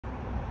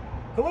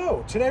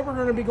Hello, today we're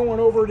going to be going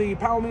over the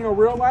Palomino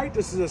Real-Lite.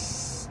 This is a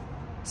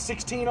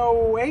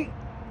 1608,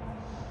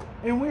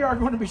 and we are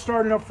going to be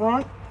starting up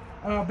front.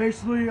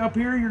 Basically up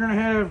here you're going to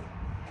have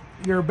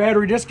your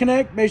battery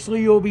disconnect.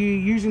 Basically you'll be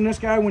using this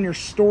guy when you're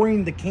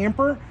storing the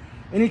camper.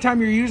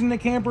 Anytime you're using the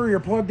camper, you're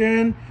plugged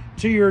in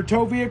to your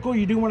tow vehicle,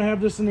 you do want to have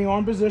this in the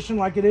on position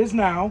like it is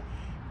now.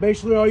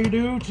 Basically all you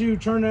do to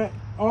turn that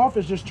off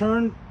is just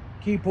turn,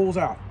 key pulls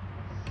out.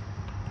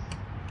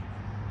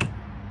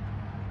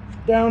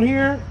 Down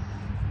here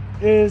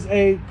is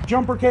a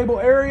jumper cable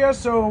area,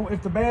 so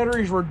if the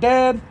batteries were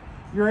dead,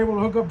 you're able to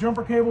hook up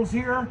jumper cables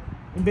here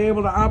and be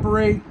able to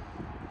operate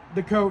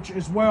the coach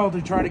as well to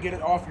try to get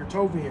it off your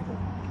tow vehicle.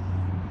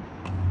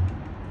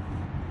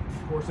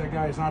 Of course, that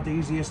guy is not the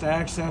easiest to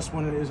access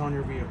when it is on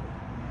your vehicle.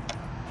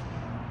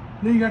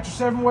 Then you got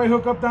your 7-way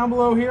hookup down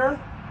below here.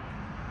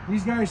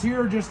 These guys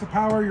here are just to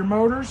power your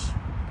motors.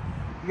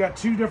 You got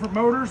two different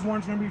motors.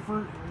 One's going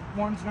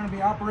to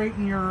be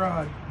operating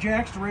your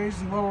jacks to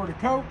raise and lower the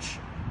coach.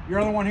 Your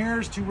other one here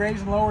is to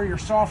raise and lower your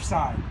soft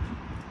side.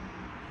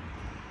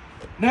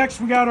 Next,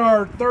 we got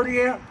our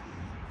 30 amp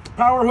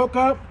power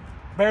hookup.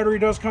 Battery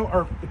does come,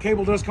 or the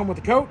cable does come with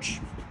the coach.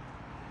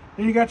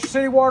 Then you got your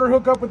city water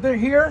hookup with it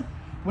here.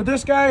 With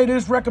this guy, it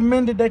is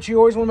recommended that you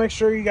always want to make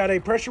sure you got a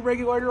pressure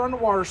regulator on the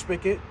water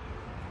spigot.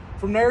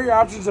 From there, your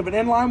options of an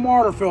inline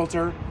water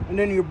filter, and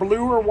then your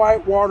blue or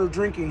white water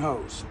drinking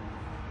hose.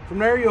 From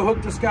there, you'll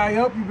hook this guy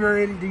up. You'll be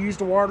ready to use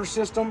the water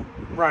system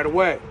right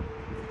away.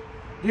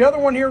 The other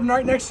one here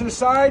right next to the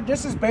side,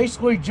 this is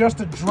basically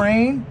just a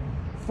drain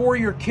for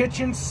your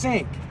kitchen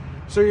sink.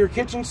 So your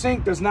kitchen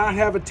sink does not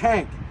have a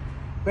tank.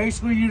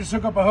 Basically, you just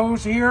hook up a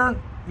hose here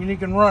and you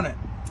can run it.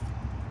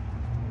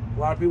 A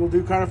lot of people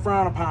do kind of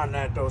frown upon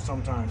that though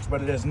sometimes,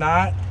 but it is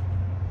not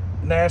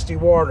nasty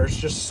water. It's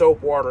just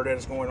soap water that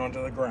is going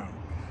onto the ground.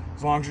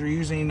 As long as you're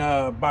using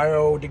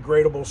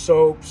biodegradable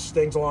soaps,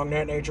 things along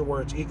that nature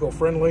where it's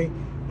eco-friendly,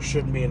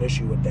 shouldn't be an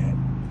issue with that.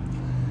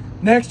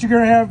 Next, you're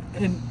going to have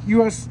an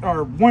US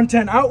or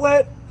 110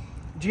 outlet,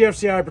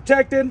 GFCI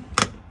protected.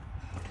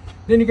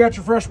 Then you got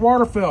your fresh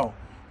water fill.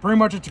 Pretty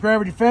much it's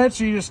gravity fed,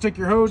 so you just stick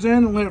your hose in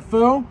and let it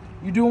fill.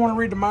 You do want to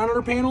read the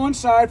monitor panel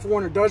inside for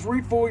when it does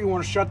read full. You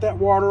want to shut that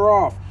water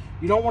off.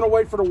 You don't want to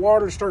wait for the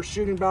water to start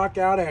shooting back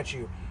out at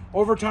you.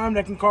 Over time,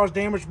 that can cause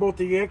damage both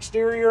to the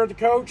exterior of the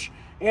coach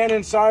and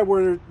inside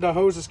where the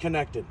hose is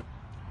connected.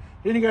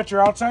 Then you got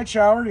your outside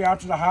shower, the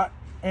options of hot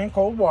and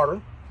cold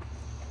water.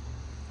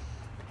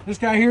 This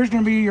guy here is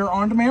going to be your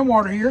on-demand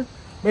water here.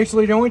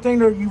 Basically, the only thing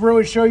that you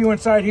really show you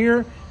inside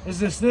here is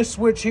this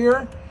switch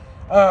here.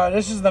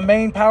 This is the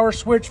main power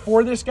switch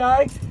for this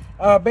guy.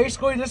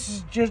 Basically, this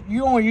is just,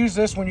 you only use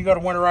this when you go to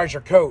winterize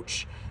your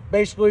coach.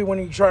 Basically, when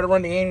you try to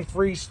run the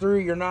antifreeze through,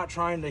 you're not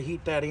trying to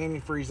heat that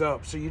antifreeze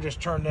up. So you just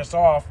turn this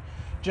off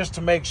just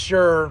to make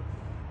sure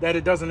that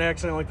it doesn't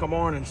accidentally come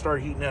on and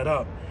start heating that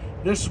up.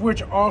 This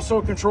switch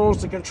also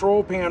controls the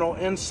control panel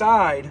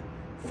inside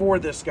for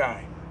this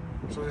guy.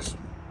 So just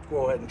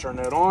go ahead and turn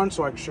that on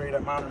so I can show you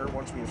that monitor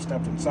once we have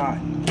stepped inside.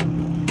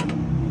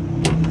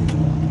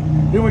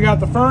 Then we got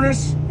the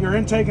furnace, your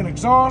intake and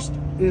exhaust.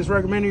 It is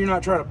recommended you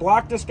not try to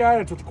block this guy.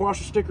 That's what the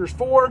quasher sticker is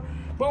for.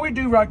 But we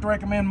do like to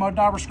recommend mud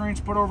dauber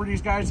screens put over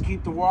these guys to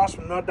keep the wasps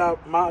and mud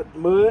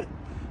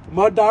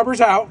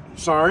daubers out.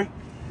 Sorry.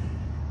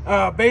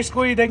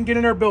 Basically, they can get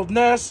in there, build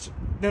nests.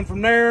 Then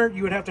from there,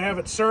 you would have to have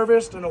it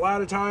serviced. And a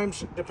lot of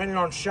times, depending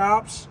on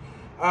shops,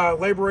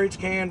 labor rates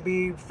can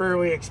be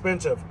fairly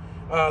expensive.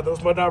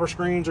 Those mud dauber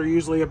screens are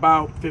usually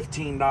about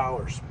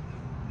 $15.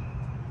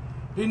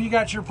 Then you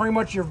got your pretty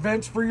much your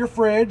vents for your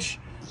fridge.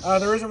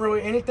 There isn't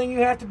really anything you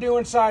have to do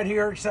inside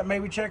here except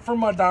maybe check for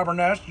mud dauber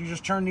nest. You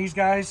just turn these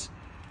guys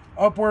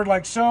upward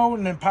like so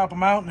and then pop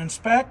them out and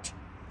inspect.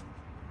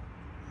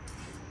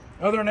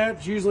 Other than that,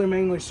 it's usually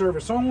mainly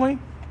service only.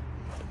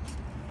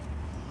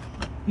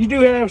 You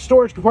do have a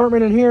storage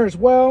compartment in here as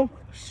well.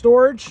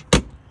 Storage.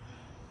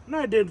 And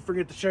I did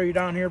forget to show you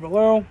down here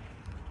below.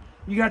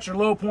 You got your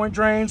low point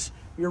drains,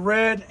 your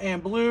red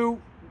and blue.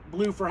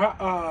 Blue for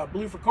hot,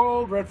 blue for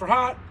cold, red for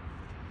hot.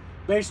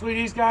 Basically,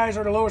 these guys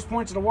are the lowest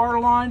points of the water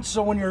line.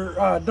 So when you're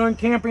done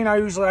camping, I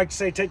usually like to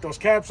say take those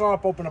caps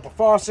off, open up a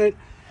faucet.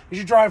 As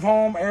you drive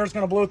home, air is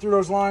going to blow through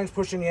those lines,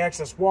 pushing the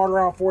excess water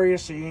out for you,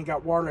 so you ain't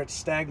got water that's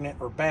stagnant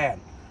or bad.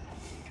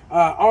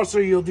 Also,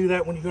 you'll do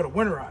that when you go to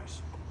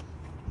winterize.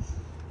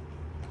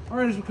 All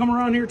right, as we come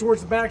around here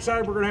towards the back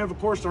side, we're going to have, of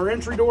course, our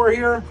entry door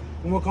here,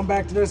 and we'll come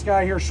back to this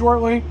guy here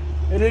shortly.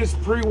 It is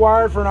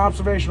pre-wired for an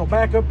observational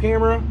backup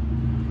camera.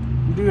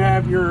 You do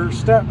have your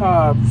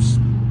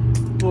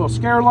little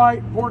scare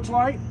light, porch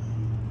light.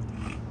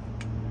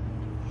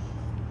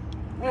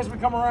 As we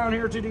come around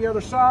here to the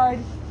other side,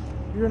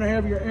 you're going to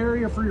have your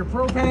area for your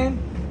propane,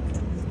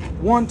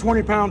 one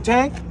 20-pound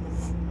tank.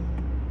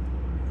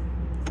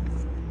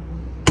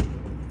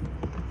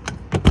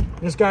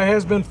 This guy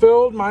has been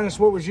filled, minus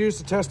what was used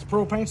to test the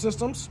propane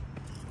systems.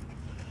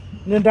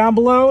 And then down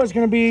below is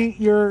going to be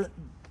your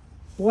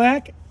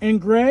black and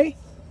gray.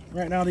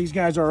 Right now these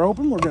guys are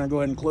open. We're going to go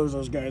ahead and close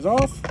those guys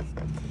off.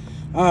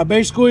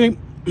 Basically,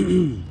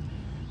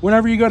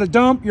 Whenever you go to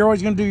dump, you're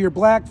always going to do your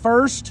black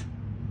first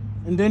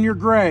and then your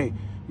gray.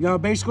 You know,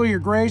 basically your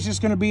gray is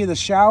just going to be the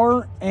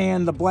shower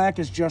and the black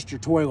is just your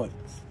toilet.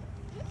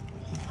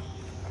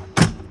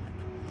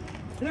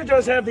 And it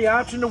does have the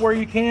option to where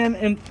you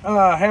can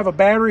have a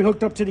battery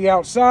hooked up to the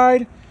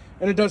outside,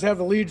 and it does have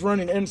the leads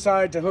running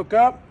inside to hook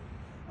up.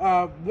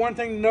 One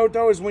thing to note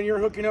though is when you're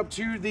hooking up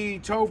to the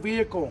tow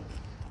vehicle,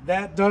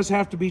 that does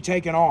have to be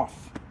taken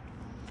off.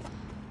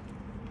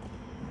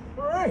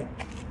 All right.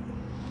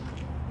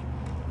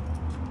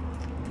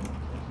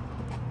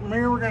 From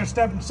here, we're going to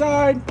step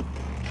inside.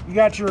 You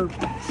got your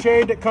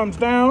shade that comes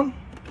down.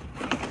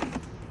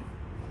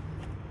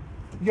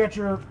 You got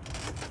your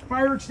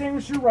fire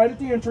extinguisher right at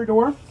the entry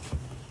door.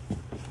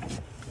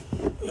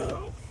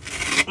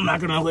 I'm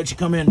not going to let you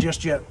come in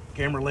just yet,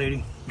 camera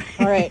lady.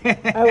 All right,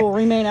 I will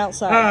remain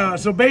outside.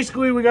 So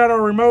basically, we got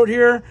our remote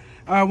here.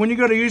 When you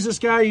go to use this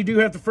guy, you do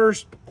have to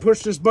first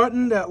push this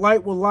button. That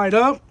light will light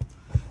up.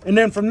 And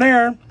then from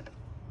there,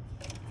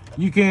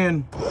 you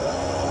can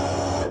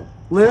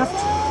lift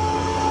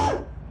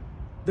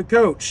the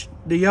coach.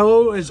 The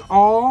yellow is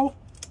all,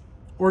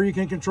 or you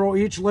can control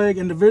each leg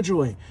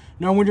individually.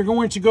 Now, when you're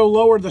going to go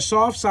lower the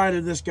soft side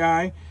of this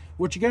guy,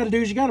 what you got to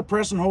do is you got to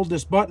press and hold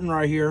this button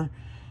right here.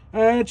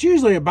 It's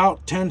usually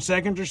about 10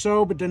 seconds or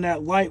so, but then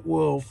that light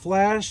will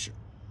flash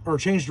or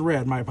change to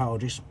red. My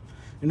apologies.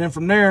 And then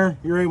from there,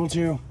 you're able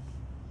to,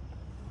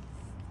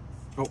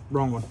 oh,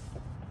 wrong one.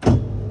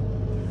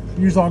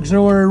 Use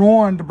auxiliary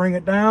 1 to bring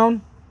it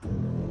down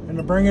and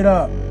to bring it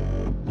up.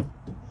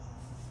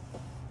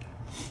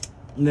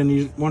 And then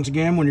you, once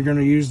again, when you're going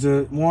to use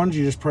the ones,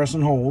 you just press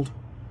and hold.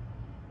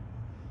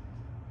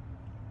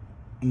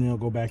 And then it'll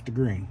go back to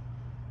green.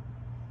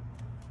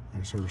 I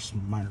just heard a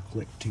minor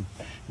click too.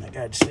 And that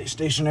guy had to stay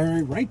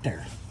stationary right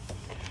there.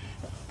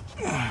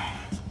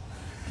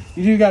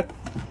 You got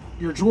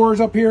your drawers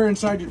up here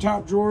inside your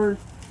top drawer.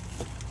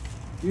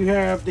 You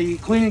have the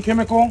cleaning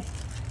chemical.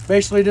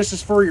 Basically, this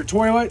is for your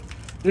toilet.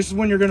 This is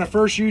when you're going to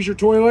first use your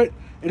toilet.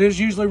 It is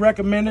usually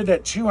recommended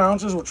that 2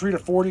 ounces will treat a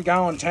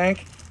 40-gallon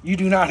tank. You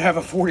do not have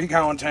a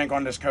 40-gallon tank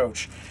on this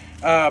coach.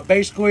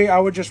 Basically, I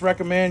would just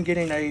recommend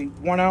getting a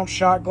 1-ounce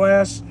shot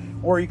glass,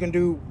 or you can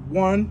do a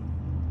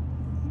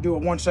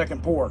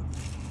 1-second pour.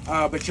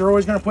 But you're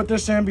always going to put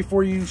this in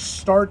before you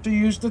start to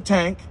use the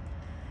tank.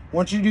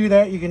 Once you do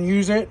that, you can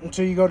use it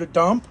until you go to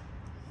dump.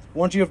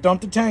 Once you have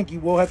dumped the tank,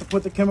 you will have to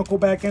put the chemical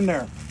back in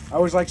there. I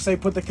always like to say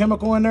put the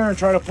chemical in there and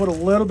try to put a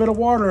little bit of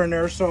water in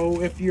there, so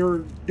if you're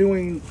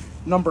doing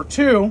number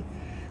 2,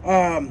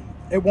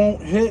 it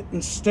won't hit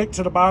and stick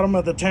to the bottom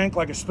of the tank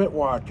like a spit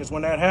wad, because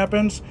when that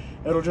happens,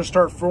 it'll just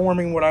start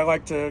forming what I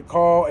like to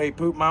call a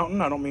poop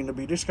mountain. I don't mean to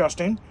be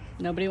disgusting.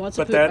 Nobody wants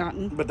a poop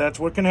mountain. But that's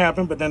what can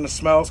happen, but then the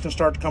smells can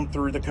start to come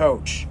through the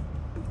coach.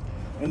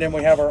 And then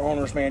we have our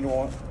owner's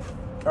manual,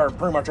 or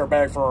pretty much our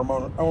bag for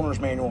our owner's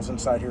manuals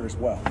inside here as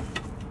well.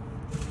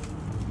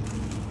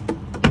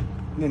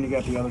 And then you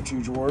got the other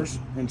 2 drawers.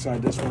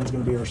 Inside this one's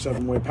going to be our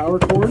 7-way power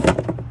cord.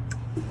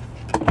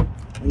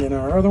 And then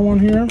our other one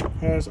here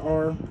has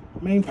our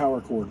main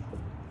power cord.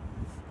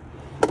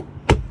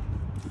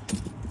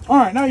 All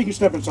right, now you can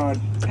step inside.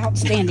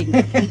 Outstanding.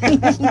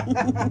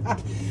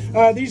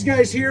 These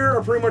guys here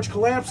are pretty much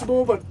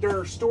collapsible, but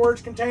they're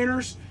storage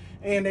containers,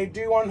 and they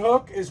do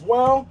unhook as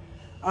well.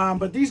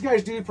 But these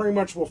guys do pretty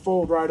much will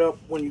fold right up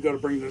when you go to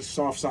bring the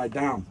soft side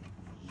down.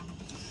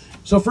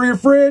 So for your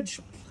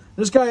fridge,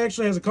 this guy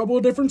actually has a couple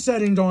of different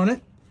settings on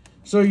it.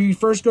 So you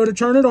first go to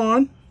turn it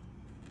on.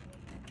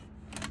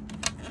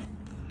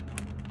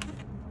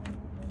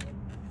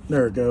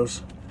 There it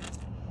goes.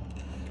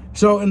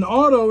 So in the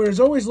auto, it's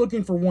always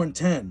looking for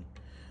 110.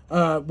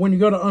 When you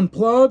go to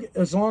unplug,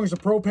 as long as the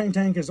propane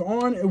tank is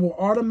on, it will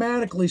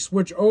automatically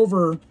switch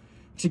over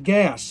to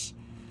gas.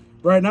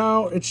 Right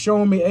now, it's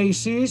showing me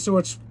AC, so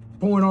it's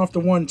pulling off the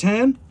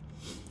 110.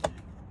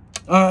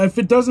 If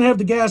it doesn't have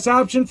the gas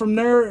option, from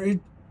there,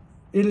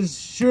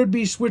 should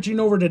be switching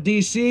over to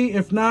DC.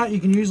 If not, you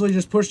can usually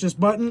just push this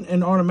button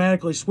and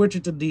automatically switch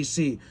it to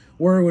DC,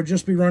 where it would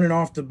just be running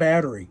off the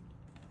battery.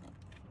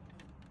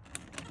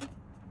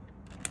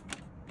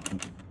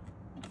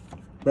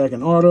 Back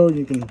in auto,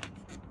 you can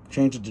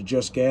change it to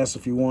just gas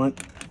if you want,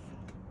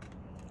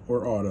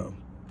 or auto.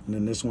 And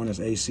then this one is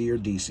AC or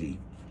DC.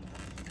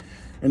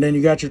 And then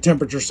you got your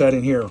temperature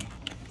setting here.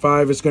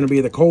 5 is going to be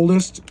the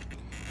coldest.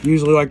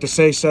 Usually like to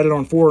say set it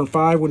on 4 and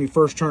 5 when you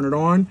first turn it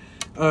on.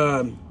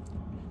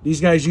 These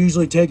guys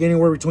usually take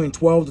anywhere between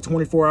 12 to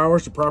 24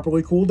 hours to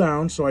properly cool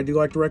down. So I do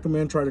like to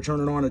recommend try to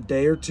turn it on a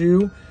day or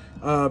 2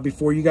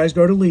 before you guys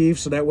go to leave.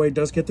 So that way it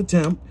does get the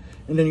temp.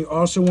 And then you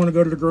also want to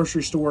go to the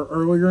grocery store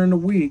earlier in the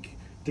week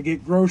to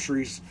get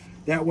groceries.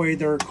 That way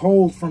they're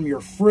cold from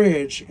your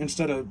fridge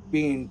instead of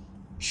being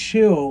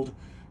chilled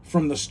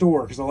from the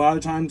store, because a lot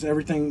of times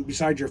everything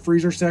besides your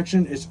freezer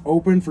section is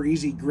open for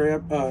easy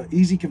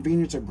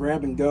convenience of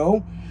grab and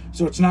go,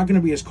 so it's not going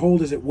to be as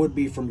cold as it would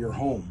be from your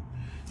home.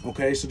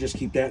 Okay, so just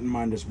keep that in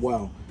mind as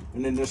well.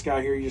 And then this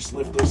guy here, you just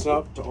lift this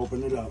up to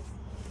open it up,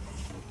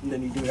 and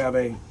then you do have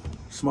a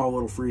small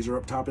little freezer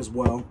up top as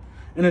well.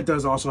 And it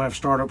does also have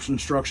startup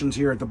instructions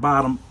here at the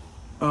bottom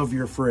of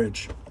your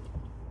fridge.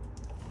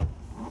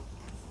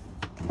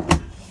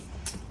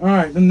 All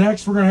right, then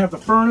next we're gonna have the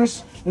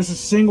furnace. This is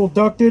single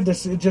ducted.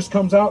 It just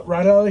comes out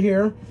right out of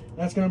here.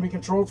 That's gonna be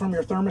controlled from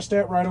your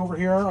thermostat right over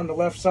here on the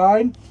left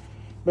side.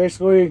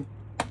 Basically,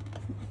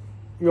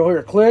 you'll hear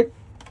a click.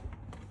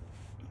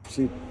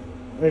 See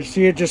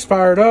it just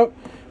fired up,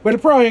 but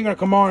it probably ain't gonna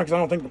come on because I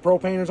don't think the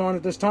propane is on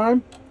at this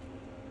time.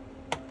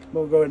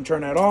 We'll go ahead and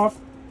turn that off.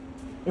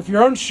 If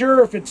you're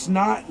unsure if it's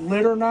not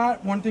lit or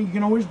not, one thing you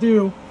can always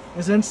do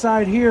is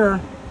inside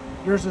here,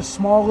 there's a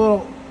small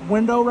little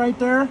window right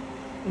there,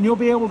 and you'll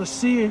be able to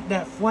see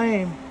that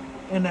flame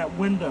in that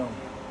window.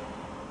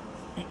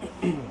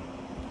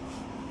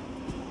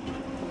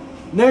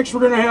 Next,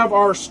 we're going to have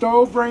our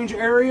stove range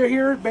area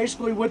here.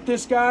 Basically, with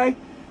this guy,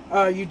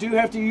 you do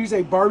have to use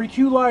a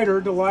barbecue lighter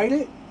to light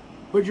it,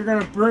 but you're going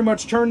to pretty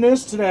much turn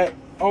this to that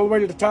all the way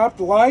to the top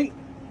to light,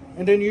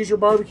 and then use your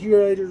barbecue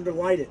lighter to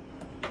light it.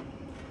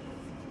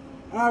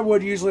 I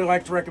would usually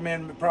like to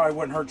recommend, it probably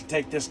wouldn't hurt to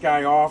take this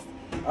guy off.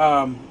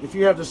 If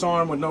you have this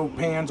on with no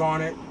pans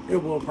on it, it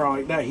will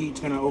probably, that heat's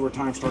going to over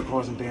time start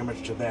causing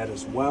damage to that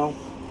as well.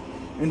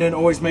 And then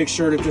always make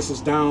sure that this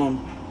is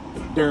down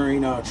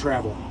during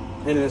travel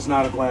and it's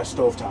not a glass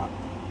stovetop.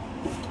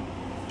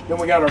 Then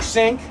we got our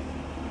sink.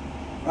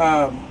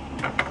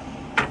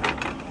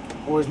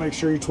 Always make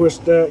sure you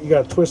twist that. You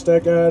got to twist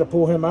that guy to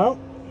pull him out.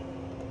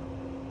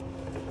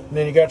 And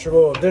then you got your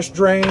little dish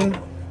drain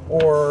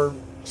or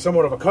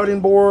somewhat of a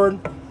cutting board.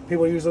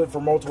 People use it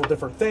for multiple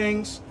different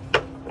things.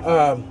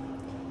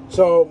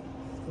 So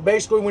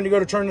basically, when you go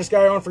to turn this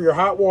guy on for your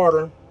hot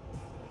water,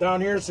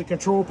 down here is the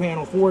control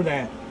panel for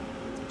that.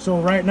 So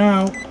right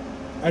now,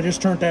 I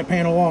just turned that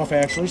panel off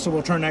actually, so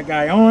we'll turn that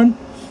guy on.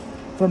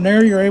 From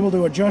there, you're able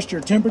to adjust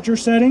your temperature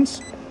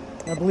settings.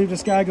 I believe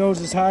this guy goes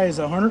as high as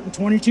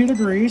 122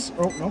 degrees.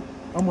 Oh, no,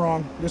 I'm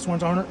wrong. This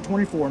one's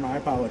 124, my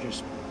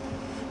apologies.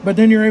 But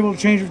then you're able to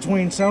change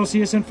between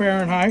Celsius and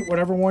Fahrenheit,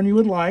 whatever one you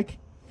would like.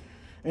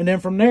 And then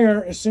from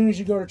there, as soon as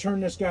you go to turn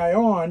this guy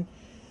on,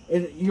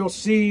 you'll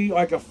see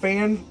like a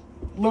fan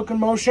looking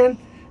motion,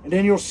 and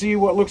then you'll see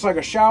what looks like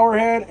a shower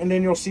head, and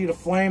then you'll see the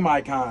flame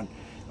icon.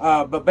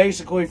 But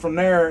basically from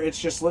there, it's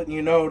just letting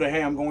you know that,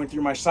 hey, I'm going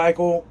through my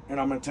cycle and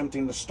I'm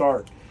attempting to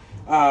start.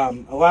 A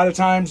lot of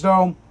times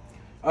though,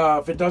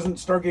 if it doesn't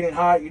start getting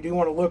hot, you do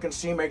want to look and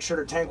see, make sure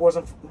the tank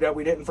that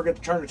we didn't forget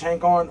to turn the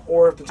tank on,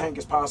 or if the tank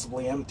is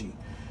possibly empty.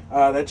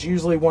 That's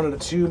usually one of the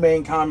two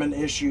main common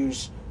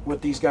issues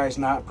with these guys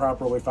not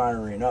properly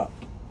firing up.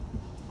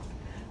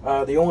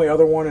 The only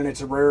other one, and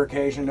it's a rare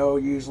occasion though,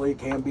 usually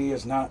can be,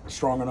 is not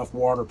strong enough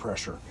water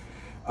pressure.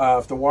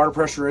 If the water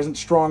pressure isn't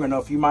strong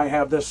enough, you might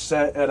have this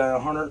set at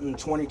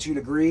 122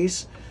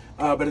 degrees,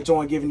 but it's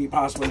only giving you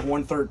possibly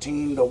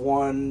 113 to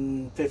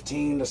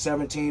 115 to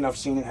 17. I've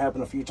seen it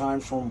happen a few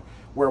times from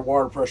where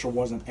water pressure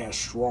wasn't as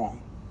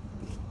strong.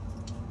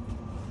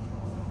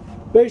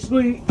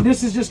 Basically,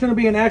 this is just going to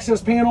be an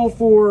access panel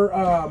for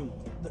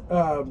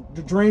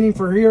the draining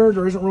for here.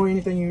 There isn't really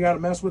anything you got to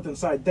mess with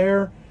inside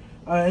there.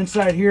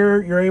 Inside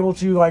here, you're able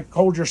to like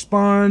hold your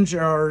sponge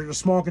or the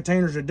small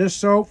containers of dish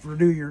soap to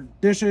do your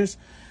dishes.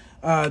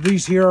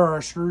 These here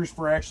are screws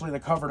for actually the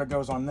cover that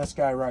goes on this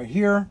guy right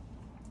here.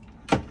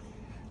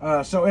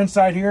 So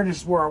inside here, this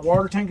is where our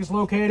water tank is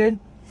located.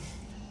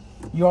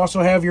 You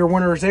also have your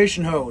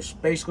winterization hose.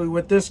 Basically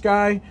with this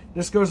guy,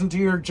 this goes into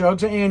your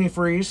jugs of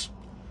antifreeze.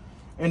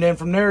 And then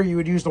from there, you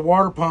would use the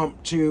water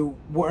pump to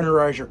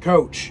winterize your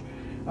coach.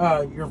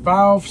 Your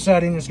valve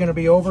setting is going to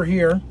be over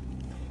here.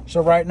 So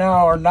right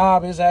now our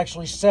knob is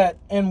actually set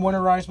in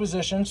winterized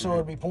position, so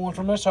it'll be pulling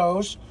from this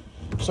hose.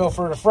 So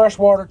for the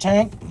freshwater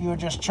tank, you would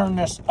just turn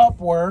this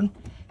upward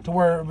to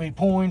where it will be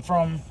pulling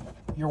from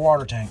your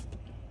water tank.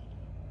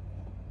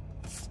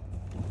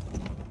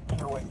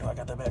 Wait, do I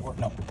got that back?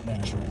 No,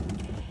 that is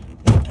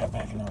right. Put that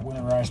back in our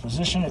winterized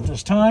position at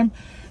this time.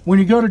 When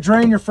you go to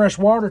drain your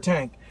freshwater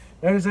tank,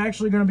 that is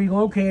actually going to be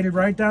located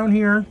right down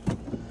here.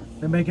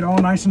 They make it all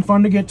nice and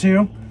fun to get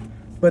to.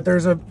 But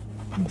there's a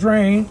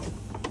drain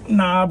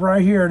knob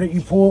right here that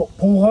you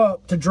pull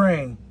up to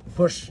drain. You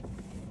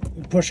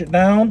push it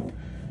down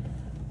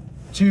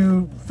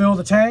to fill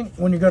the tank.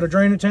 When you go to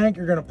drain the tank,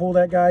 you're going to pull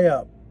that guy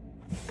up.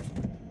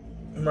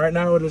 And right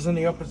now it is in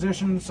the up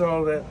position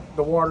so that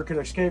the water could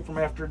escape from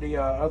after the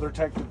other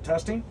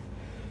testing.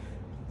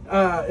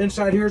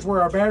 Inside here is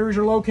where our batteries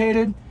are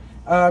located.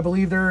 I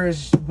believe there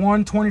is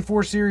one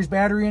 24 series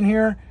battery in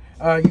here.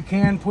 You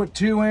can put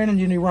two in and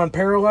then you run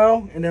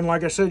parallel. And then,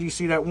 like I said, you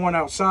see that one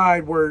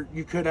outside where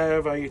you could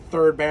have a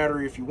third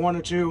battery if you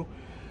wanted to.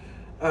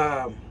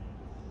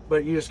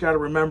 But you just got to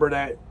remember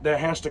that that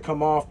has to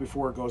come off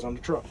before it goes on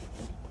the truck.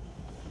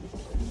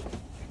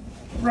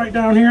 Right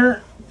down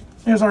here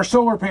is our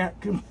solar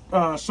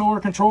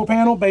control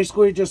panel.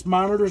 Basically, it just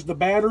monitors the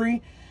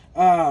battery.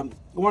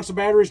 Once the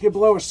batteries get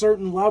below a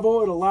certain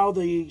level, it'll allow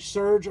the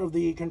surge of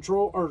the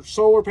control or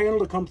solar panel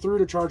to come through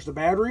to charge the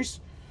batteries.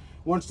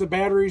 Once the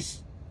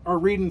batteries are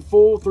reading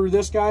full through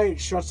this guy, it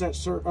shuts that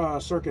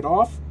circuit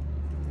off.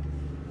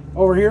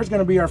 Over here is going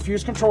to be our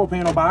fuse control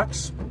panel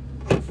box.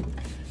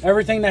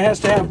 Everything that has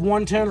to have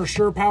 110 or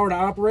sure power to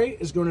operate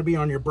is going to be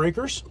on your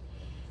breakers.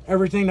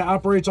 Everything that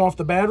operates off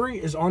the battery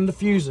is on the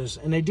fuses,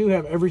 and they do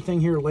have everything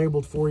here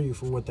labeled for you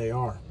for what they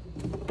are.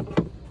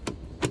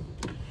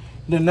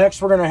 Then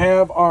next we're going to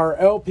have our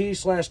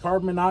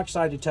LP/carbon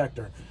monoxide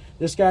detector.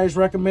 This guy is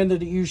recommended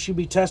that you should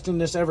be testing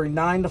this every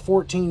 9 to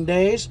 14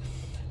 days.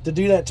 To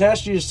do that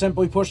test, you just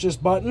simply push this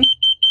button.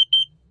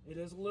 It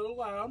is a little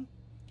loud,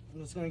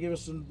 and it's going to give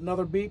us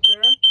another beep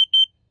there.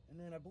 And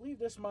then I believe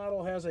this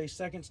model has a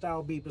second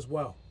style beep as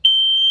well.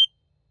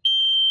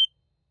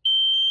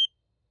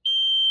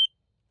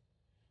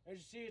 As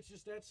you see, it's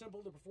just that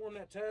simple to perform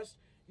that test.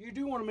 You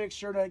do want to make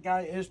sure that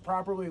guy is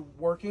properly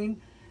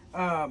working.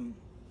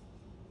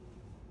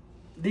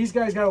 These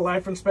guys got a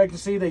life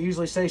expectancy. They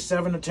usually say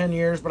 7 to 10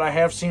 years, but I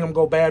have seen them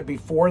go bad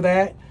before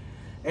that.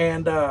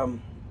 And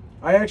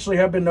I actually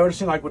have been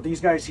noticing, like with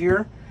these guys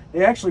here,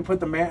 they actually put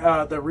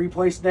the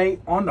replace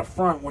date on the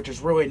front, which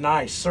is really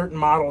nice. Certain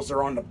models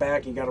are on the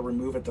back. You got to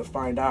remove it to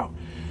find out.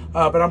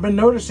 But I've been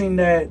noticing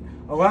that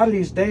a lot of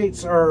these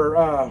dates are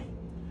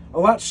a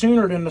lot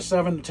sooner than the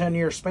 7 to 10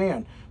 year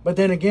span. But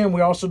then again, we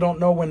also don't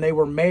know when they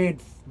were made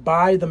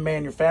by the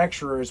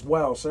manufacturer as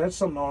well. So that's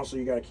something also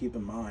you got to keep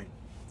in mind.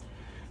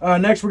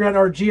 Next, we got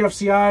our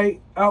GFCI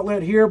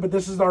outlet here, but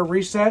this is our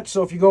reset.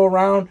 So if you go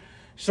around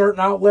certain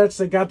outlets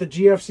that got the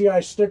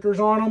GFCI stickers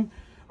on them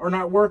are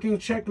not working,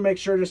 check to make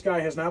sure this guy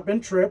has not been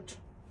tripped.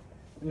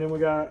 And then we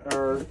got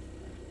our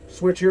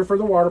switch here for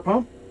the water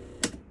pump.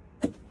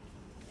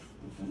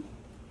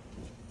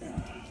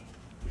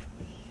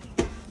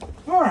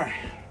 All right.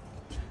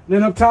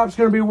 Then up top is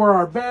going to be where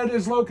our bed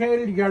is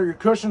located. You got your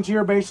cushions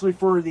here basically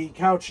for the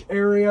couch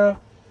area.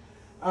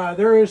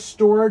 There is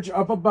storage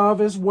up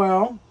above as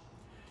well.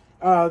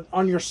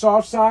 On your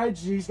soft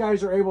sides, these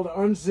guys are able to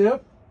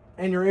unzip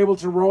and you're able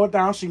to roll it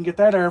down so you can get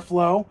that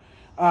airflow.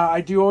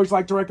 I do always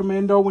like to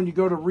recommend, though, when you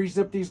go to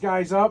re-zip these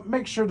guys up,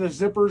 make sure the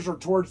zippers are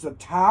towards the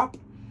top.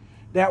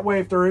 That way,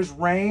 if there is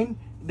rain,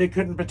 they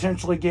couldn't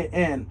potentially get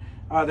in.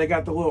 They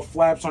got the little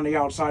flaps on the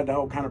outside to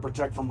help kind of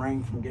protect from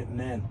rain from getting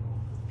in.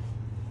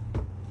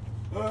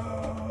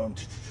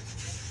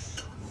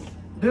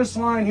 This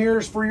line here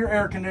is for your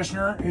air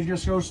conditioner. It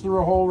just goes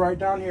through a hole right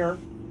down here.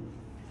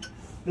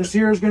 This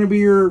here is going to be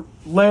your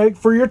leg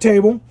for your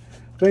table.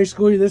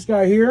 Basically, this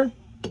guy here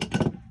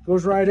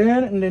goes right in,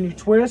 and then you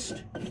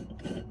twist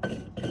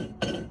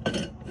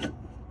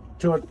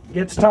till it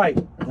gets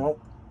tight. Nope.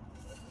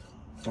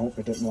 Nope,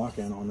 it didn't lock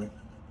in on me.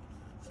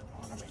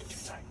 Oh, I make it too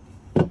tight.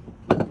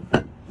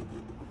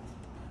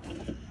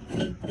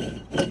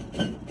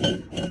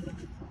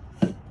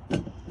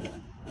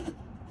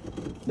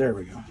 There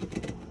we go.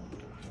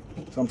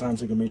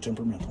 Sometimes it can be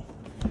temperamental.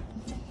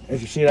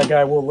 As you see, that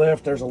guy will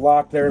lift. There's a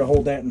lock there to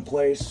hold that in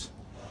place.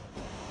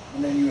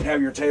 And then you would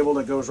have your table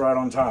that goes right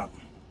on top.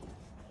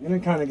 And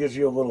it kind of gives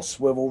you a little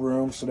swivel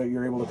room so that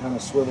you're able to kind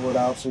of swivel it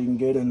out so you can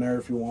get in there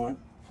if you want.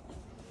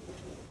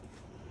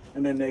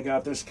 And then they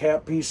got this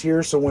cap piece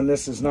here, so when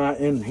this is not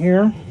in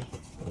here,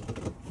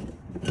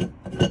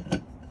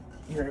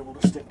 you're able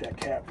to stick that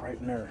cap right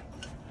in there.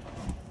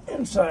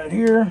 Inside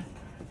here,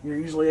 you're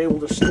usually able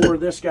to store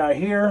this guy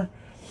here,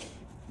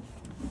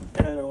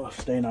 and it'll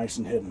stay nice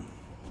and hidden.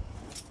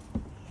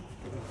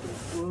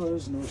 There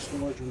was no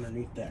storage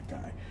underneath that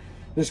guy.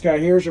 This guy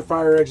here is your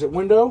fire exit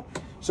window.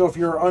 So if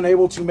you're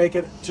unable to make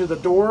it to the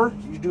door,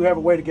 you do have a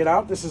way to get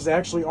out. This is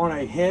actually on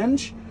a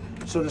hinge,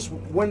 so this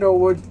window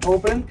would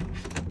open,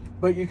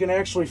 but you can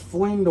actually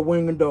fling the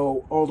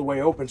window all the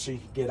way open so you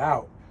can get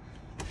out.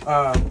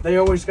 They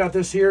always got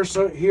this here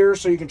so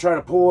you can try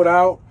to pull it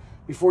out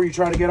before you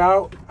try to get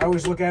out. I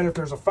always look at it if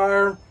there's a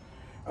fire.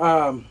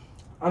 I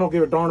don't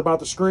give a darn about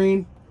the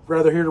screen.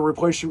 Rather here to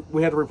replace you,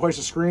 we had to replace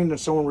the screen than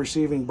someone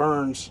receiving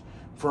burns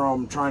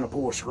from trying to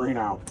pull a screen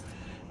out.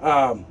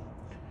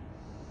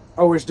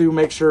 Always do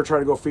make sure try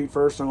to go feet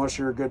first unless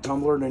you're a good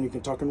tumbler, and then you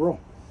can tuck and roll.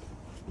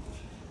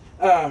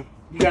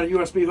 You got a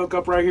USB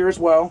hookup right here as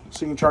well,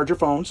 so you can charge your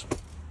phones.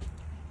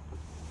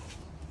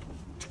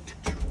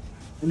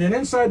 And then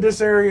inside this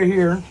area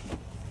here,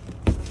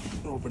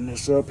 open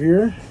this up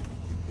here.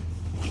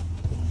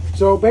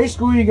 So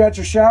basically you got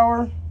your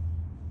shower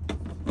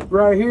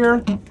right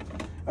here.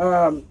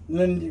 And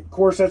then of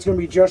course that's going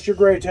to be just your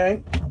gray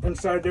tank.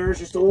 Inside there is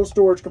just a little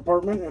storage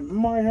compartment. It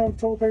might have a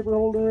toilet paper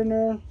holder in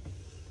there.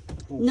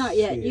 Not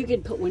yet. You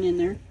could put one in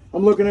there.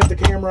 I'm looking at the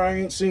camera. I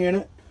ain't seeing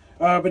it.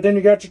 But then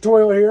you got your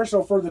toilet here.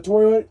 So for the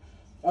toilet,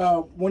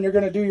 when you're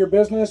going to do your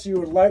business, you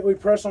would lightly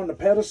press on the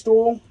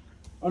pedestal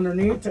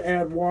underneath to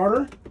add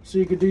water so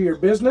you could do your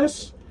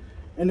business.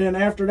 And then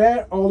after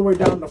that, all the way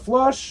down to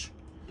flush.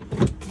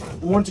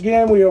 And once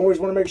again, we always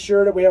want to make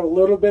sure that we have a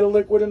little bit of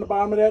liquid in the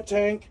bottom of that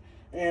tank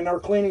and our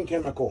cleaning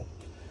chemical.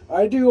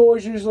 I do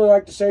always usually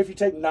like to say if you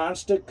take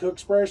non-stick cook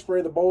spray,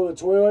 spray the bowl of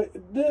the toilet,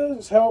 it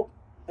does help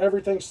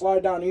everything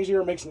slide down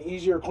easier. It makes an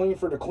easier clean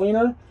for the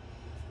cleaner.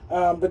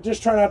 But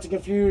just try not to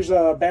confuse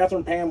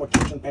bathroom Pam with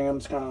kitchen Pam.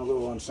 It's kind of a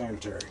little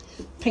unsanitary.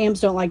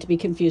 Pams don't like to be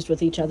confused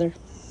with each other.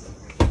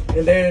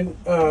 And then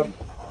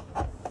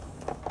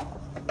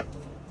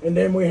And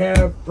then we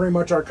have pretty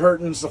much our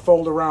curtains to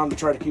fold around to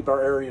try to keep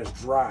our areas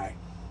dry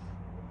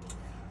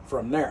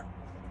from there.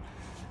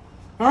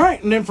 All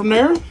right, and then from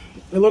there,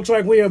 it looks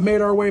like we have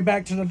made our way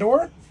back to the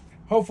door.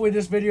 Hopefully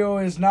this video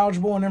is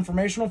knowledgeable and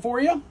informational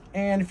for you.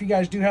 And if you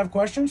guys do have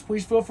questions,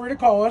 please feel free to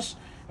call us,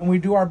 and we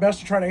do our best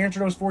to try to answer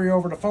those for you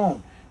over the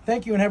phone.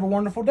 Thank you and have a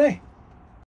wonderful day.